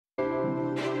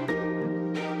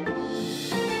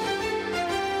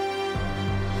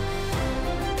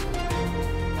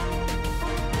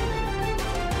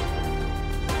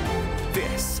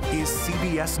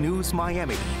CBS News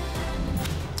Miami.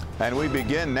 And we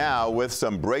begin now with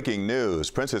some breaking news.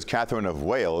 Princess Catherine of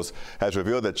Wales has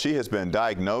revealed that she has been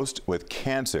diagnosed with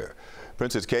cancer.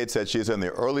 Princess Kate said she is in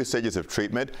the early stages of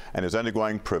treatment and is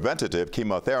undergoing preventative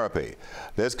chemotherapy.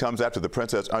 This comes after the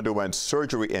princess underwent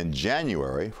surgery in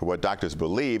January for what doctors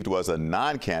believed was a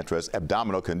non-cancerous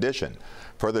abdominal condition.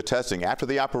 Further testing after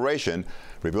the operation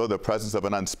revealed the presence of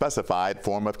an unspecified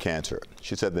form of cancer.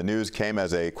 She said the news came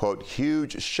as a, quote,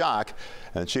 huge shock,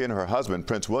 and she and her husband,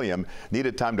 Prince William,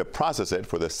 needed time to process it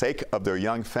for the sake of their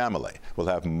young family. We'll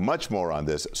have much more on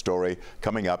this story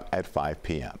coming up at 5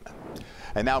 p.m.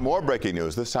 And now more breaking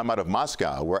news, this time out of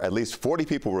Moscow, where at least 40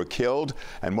 people were killed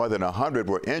and more than 100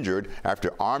 were injured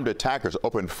after armed attackers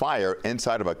opened fire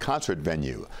inside of a concert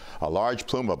venue. A large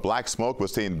plume of black smoke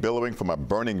was seen billowing from a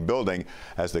burning building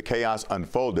as the chaos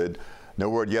unfolded. No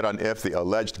word yet on if the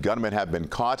alleged gunmen have been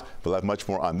caught. We'll have much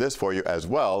more on this for you as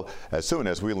well as soon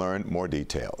as we learn more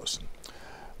details.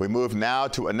 We move now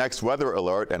to a next weather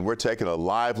alert, and we're taking a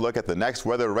live look at the next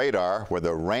weather radar where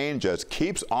the rain just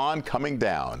keeps on coming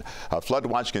down. A flood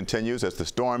watch continues as the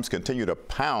storms continue to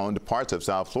pound parts of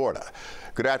South Florida.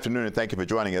 Good afternoon and thank you for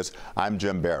joining us. I'm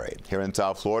Jim Barry. Here in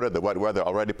South Florida, the wet weather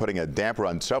already putting a damper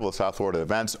on several South Florida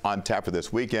events on tap for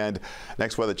this weekend.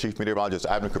 Next weather chief meteorologist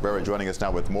Ivan Cabrera joining us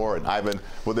now with more. And Ivan,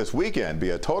 will this weekend be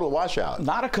a total washout?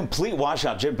 Not a complete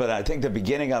washout, Jim, but I think the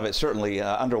beginning of it certainly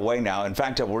underway now. In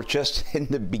fact, we're just in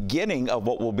the beginning of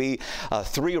what will be a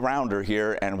three-rounder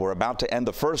here, and we're about to end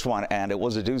the first one, and it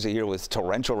was a doozy here with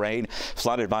torrential rain,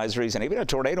 flood advisories, and even a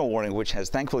tornado warning, which has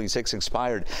thankfully since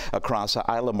expired across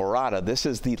Isla Morada. This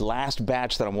is the last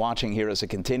batch that I'm watching here as it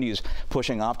continues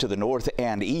pushing off to the north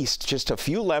and east. Just a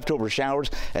few leftover showers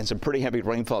and some pretty heavy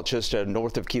rainfall just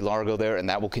north of Key Largo there, and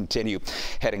that will continue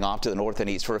heading off to the north and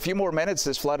east. For a few more minutes,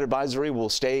 this flood advisory will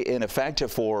stay in effect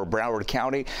for Broward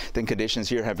County. Then conditions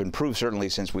here have improved certainly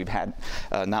since we've had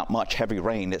not much heavy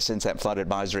rain since that flood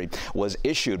advisory was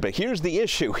issued. But here's the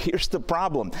issue. Here's the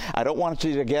problem. I don't want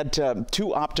you to get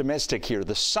too optimistic here.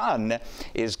 The sun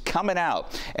is coming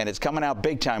out, and it's coming out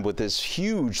big time with this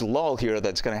huge lull here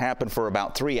that's going to happen for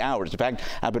about 3 hours. In fact,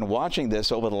 I've been watching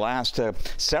this over the last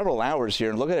several hours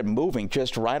here, and look at it moving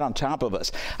just right on top of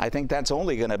us. I think that's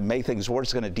only going to make things worse.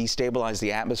 It's going to destabilize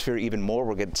the atmosphere even more.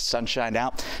 We'll get sunshine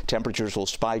out. Temperatures will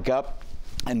spike up,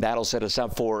 and that'll set us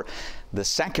up for the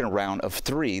second round of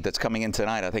 3 that's coming in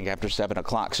tonight, I think after 7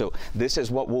 o'clock. So this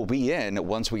is what we'll be in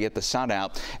once we get the sun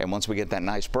out and once we get that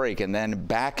nice break. And then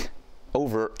back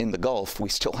over in the Gulf, we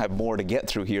still have more to get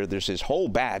through here. There's this whole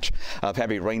batch of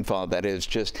heavy rainfall that is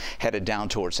just headed down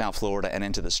towards South Florida and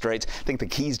into the Straits. I think the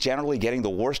Keys generally getting the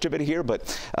worst of it here, but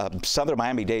southern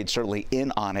Miami-Dade certainly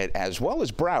in on it, as well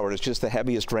as Broward. It's just the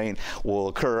heaviest rain will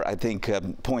occur, I think,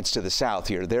 points to the south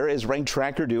here. There is Rain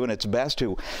Tracker doing its best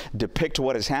to depict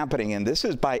what is happening, and this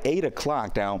is by 8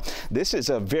 o'clock. Now, this is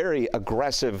a very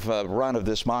aggressive run of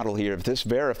this model here. If this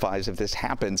verifies, if this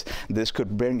happens, this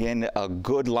could bring in a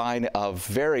good line of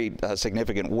very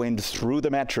significant wind through the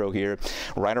metro here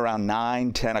right around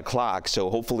 9-10 o'clock. So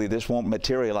hopefully this won't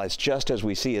materialize just as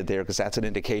we see it there, because that's an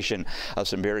indication of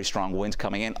some very strong winds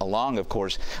coming in, along, of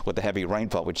course, with the heavy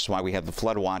rainfall, which is why we have the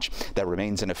flood watch that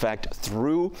remains in effect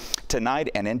through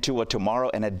tonight and into tomorrow.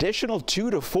 An additional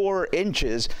 2 to 4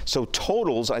 inches. So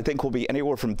totals, I think, will be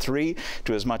anywhere from 3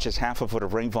 to as much as half a foot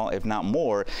of rainfall, if not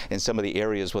more, in some of the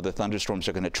areas where the thunderstorms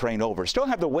are going to train over. Still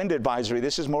have the wind advisory.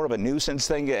 This is more of a nuisance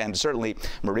thing, and certainly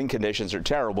marine conditions are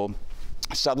terrible.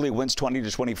 Southerly winds 20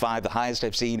 to 25. The highest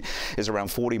I've seen is around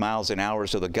 40 miles an hour,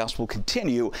 so the gusts will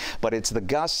continue, but it's the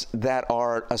gusts that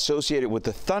are associated with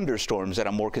the thunderstorms that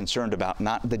I'm more concerned about,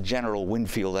 not the general wind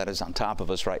field that is on top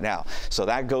of us right now. So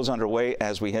that goes underway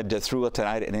as we head through it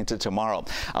tonight and into tomorrow.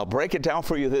 I'll break it down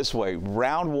for you this way.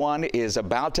 Round 1 is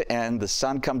about to end. The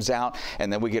sun comes out,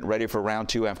 and then we get ready for round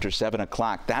 2 after 7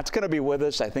 o'clock. That's going to be with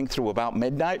us, I think, through about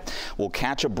midnight. We'll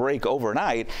catch a break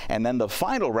overnight, and then the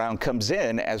final round comes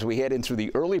in as we head in through the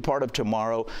early part of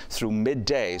tomorrow through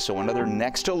midday. So another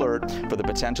next alert for the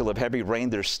potential of heavy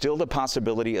rain. There's still the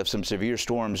possibility of some severe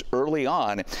storms early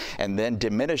on, and then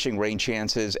diminishing rain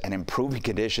chances and improving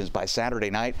conditions by Saturday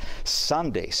night.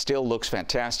 Sunday still looks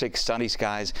fantastic. Sunny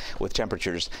skies with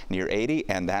temperatures near 80,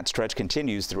 and that stretch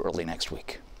continues through early next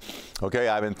week. Okay,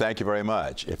 Ivan, thank you very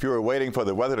much. If you were waiting for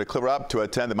the weather to clear up to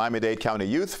attend the Miami-Dade County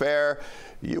Youth Fair,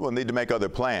 you will need to make other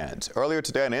plans. Earlier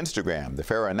today on Instagram, the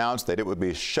fair announced that it would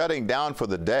be shutting down for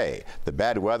the day. The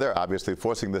bad weather obviously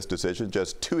forcing this decision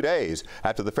just 2 days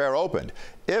after the fair opened.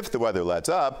 If the weather lets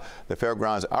up, the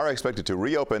fairgrounds are expected to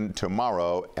reopen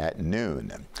tomorrow at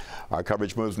noon. Our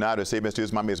coverage moves now to CBS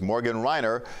News Miami's Morgan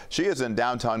Reiner. She is in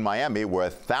downtown Miami, where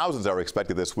thousands are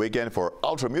expected this weekend for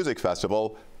Ultra Music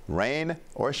Festival rain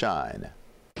or shine.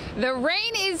 The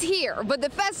rain is here, but the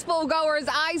festival goers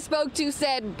I spoke to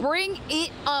said bring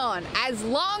it on. As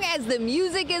long as the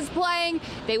music is playing,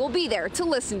 they will be there to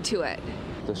listen to it.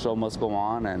 The show must go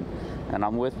on, and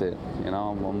I'm with it. You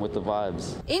know, I'm with the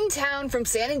vibes. In town from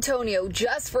San Antonio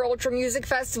just for Ultra Music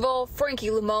Festival, Frankie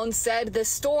Lamone said the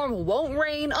storm won't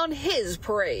rain on his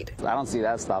parade. I don't see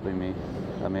that stopping me.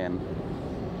 I mean,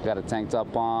 got a tank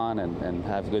top on and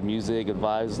have good music and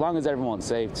vibes. As long as everyone's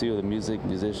safe too, the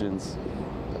musicians,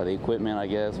 the equipment, I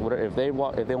guess. Whatever, if they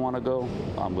want to go,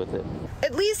 I'm with it.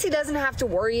 At least he doesn't have to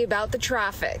worry about the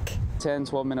traffic. 10,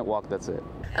 12-minute walk, that's it.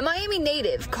 A Miami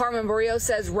native, Carmen Barrio,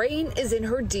 says rain is in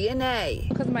her DNA.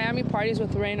 Because Miami parties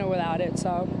with rain or without it,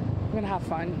 so we're gonna have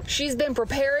fun. She's been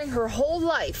preparing her whole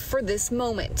life for this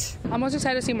moment. I'm most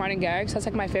excited to see Martin Garrix. That's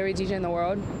like my favorite DJ in the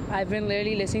world. I've been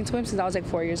literally listening to him since I was like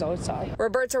 4 years old, so.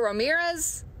 Roberto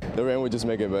Ramirez. The rain would just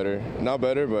make it better. Not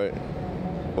better, but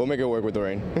we'll make it work with the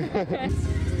rain.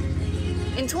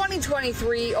 In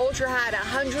 2023, Ultra had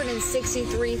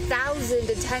 163,000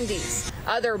 attendees.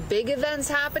 Other big events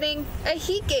happening, a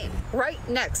Heat game right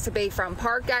next to Bayfront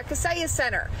Park at Kaseya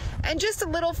Center. And just a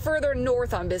little further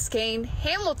north on Biscayne,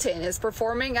 Hamilton is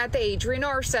performing at the Adrian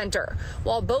R. Center.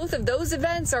 While both of those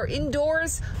events are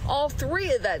indoors, all three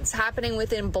events happening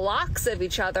within blocks of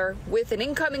each other with an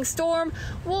incoming storm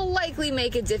will likely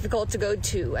make it difficult to go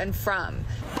to and from.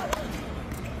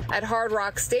 At Hard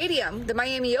Rock Stadium, the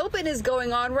Miami Open is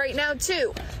going on right now,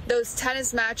 too. Those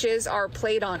tennis matches are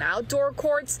played on outdoor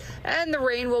courts, and the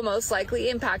rain will most likely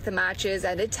impact the matches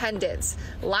and attendance.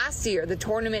 Last year, the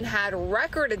tournament had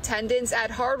record attendance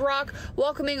at Hard Rock,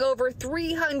 welcoming over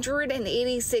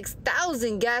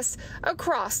 386,000 guests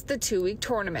across the two-week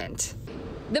tournament.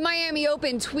 The Miami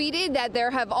Open tweeted that there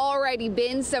have already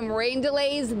been some rain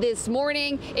delays this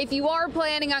morning. If you are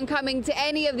planning on coming to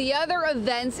any of the other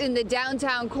events in the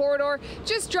downtown corridor,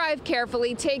 just drive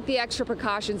carefully, take the extra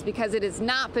precautions because it has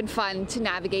not been fun to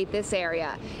navigate this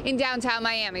area. In downtown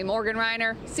Miami, Morgan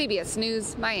Reiner, CBS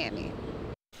News, Miami.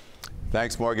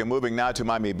 Thanks, Morgan. Moving now to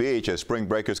Miami Beach as spring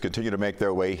breakers continue to make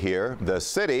their way here. The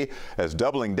city is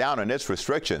doubling down on its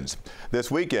restrictions.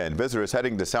 This weekend, visitors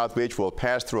heading to South Beach will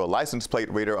pass through a license plate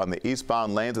reader on the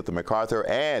eastbound lanes at the MacArthur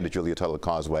and Julia Tuttle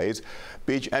causeways.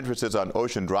 Beach entrances on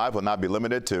Ocean Drive will now be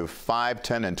limited to 5,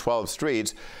 10, and 12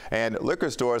 streets, and liquor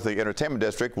stores in the entertainment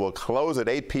district will close at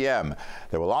 8 p.m.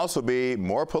 There will also be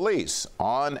more police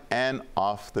on and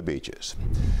off the beaches.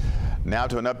 Now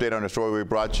to an update on a story we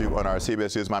brought you on our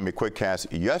CBS News Miami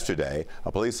Quickcast yesterday.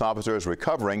 A police officer is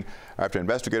recovering after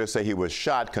investigators say he was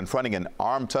shot confronting an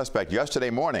armed suspect yesterday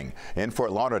morning in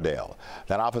Fort Lauderdale.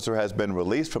 That officer has been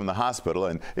released from the hospital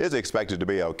and is expected to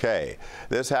be okay.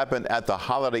 This happened at the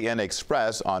Holiday Inn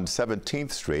Express on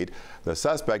 17th Street. The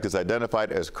suspect is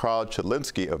identified as Carl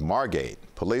Chudlinski of Margate.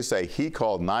 Police say he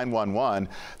called 911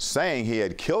 saying he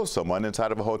had killed someone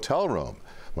inside of a hotel room.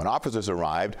 When officers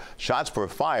arrived, shots were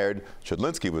fired.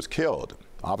 Chudlinski was killed.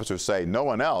 Officers say no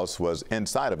one else was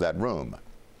inside of that room.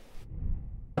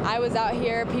 I was out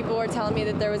here, people were telling me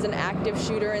that there was an active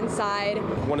shooter inside.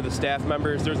 One of the staff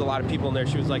members, there's a lot of people in there.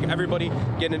 She was like, everybody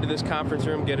get into this conference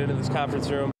room, get into this conference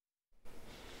room.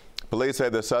 Police say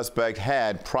the suspect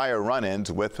had prior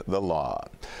run-ins with the law.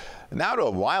 Now to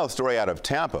a wild story out of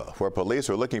Tampa, where police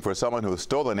are looking for someone who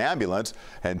stole an ambulance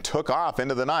and took off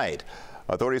into the night.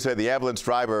 Authorities say the ambulance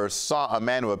driver saw a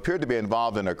man who appeared to be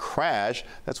involved in a crash.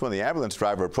 That's when the ambulance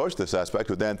driver approached the suspect,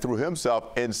 who then threw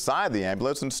himself inside the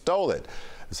ambulance and stole it.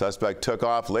 The suspect took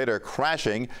off, later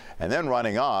crashing and then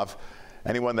running off.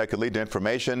 Anyone that could lead to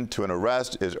information to an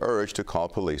arrest is urged to call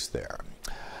police there.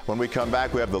 When we come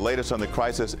back, we have the latest on the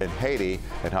crisis in Haiti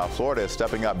and how Florida is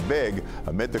stepping up big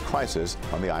amid the crisis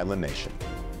on the island nation.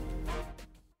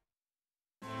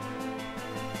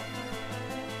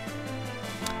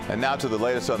 And now to the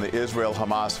latest on the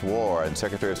Israel-Hamas war, and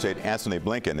Secretary of State Antony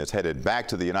Blinken is headed back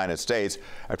to the United States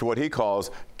after what he calls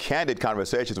candid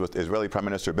conversations with Israeli Prime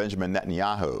Minister Benjamin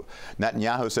Netanyahu.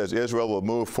 Netanyahu says Israel will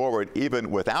move forward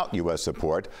even without U.S.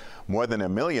 support. More than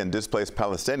 1 million displaced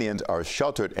Palestinians are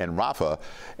sheltered in Rafah.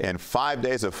 In 5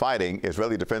 days of fighting,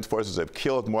 Israeli Defense Forces have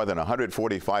killed more than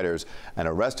 140 fighters and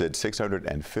arrested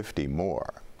 650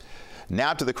 more.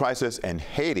 Now to the crisis in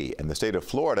Haiti, and the state of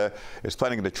Florida is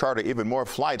planning to charter even more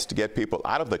flights to get people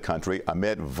out of the country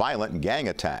amid violent gang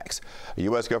attacks. A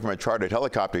U.S. government-chartered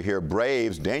helicopter here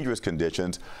braves dangerous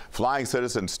conditions, flying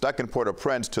citizens stuck in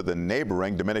Port-au-Prince to the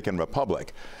neighboring Dominican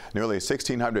Republic. Nearly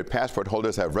 1,600 passport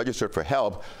holders have registered for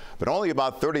help, but only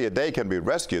about 30 a day can be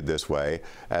rescued this way,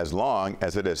 as long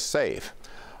as it is safe.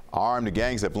 Armed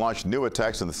gangs have launched new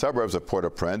attacks in the suburbs of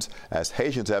Port-au-Prince as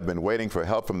Haitians have been waiting for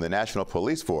help from the National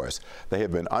Police Force. They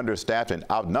have been understaffed and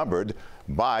outnumbered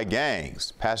by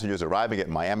gangs. Passengers arriving at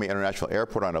Miami International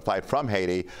Airport on a flight from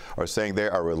Haiti are saying they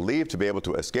are relieved to be able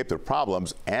to escape the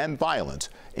problems and violence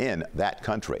in that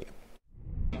country.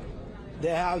 They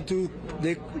have to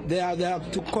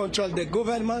control the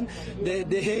government.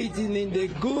 The Haitian in the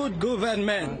good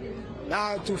government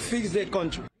now to fix the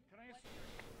country.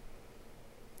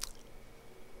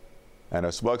 And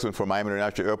a spokesman for Miami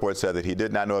International Airport said that he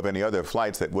did not know of any other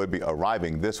flights that would be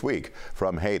arriving this week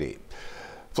from Haiti.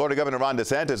 Florida Governor Ron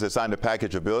DeSantis has signed a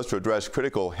package of bills to address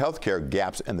critical health care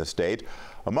gaps in the state.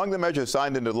 Among the measures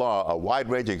signed into law, a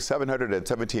wide-ranging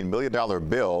 $717 million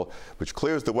bill, which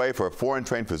clears the way for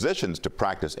foreign-trained physicians to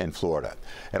practice in Florida.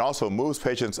 It also moves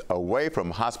patients away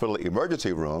from hospital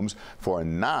emergency rooms for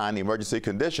non-emergency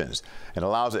conditions and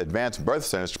allows advanced birth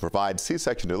centers to provide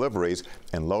C-section deliveries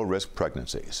in low-risk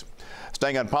pregnancies.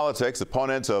 Staying on politics,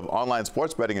 opponents of online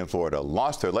sports betting in Florida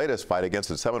lost their latest fight against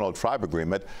the Seminole Tribe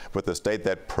agreement with the state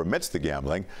that permits the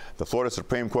gambling. The Florida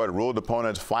Supreme Court ruled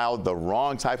opponents filed the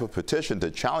wrong type of petition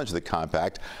to challenge the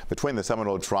compact between the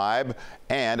Seminole Tribe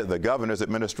and the governor's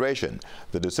administration.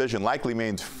 The decision likely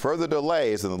means further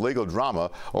delays in the legal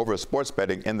drama over sports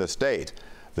betting in the state.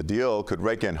 The deal could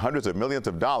rake in hundreds of millions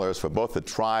of dollars for both the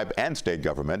tribe and state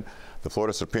government. The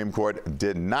Florida Supreme Court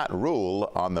did not rule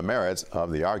on the merits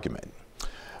of the argument.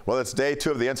 Well, it's day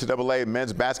 2 of the NCAA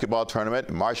men's basketball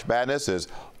tournament. March Madness is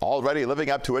already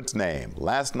living up to its name.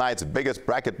 Last night's biggest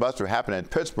bracket buster happened in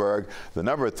Pittsburgh. The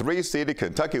number 3 seeded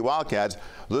Kentucky Wildcats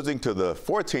losing to the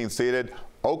 14th seeded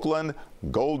Oakland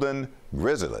Golden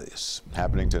Grizzlies.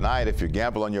 Happening tonight, if you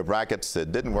gamble on your brackets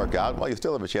that didn't work out, well, you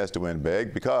still have a chance to win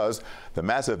big because the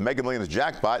massive Mega Millions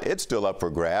jackpot, it's still up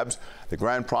for grabs. The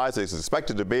grand prize is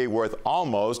expected to be worth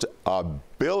almost $1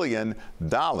 billion.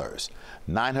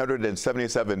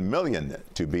 $977 million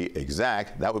to be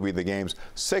exact. That would be the game's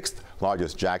 6th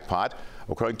largest jackpot.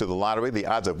 According to the lottery, the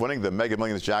odds of winning the Mega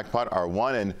Millions jackpot are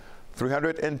 1 in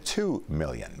 302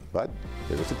 million, but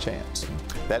there is a chance.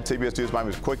 That's CBS News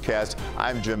Miami's Quickcast.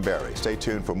 I'm Jim Barry. Stay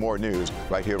tuned for more news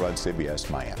right here on CBS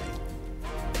Miami.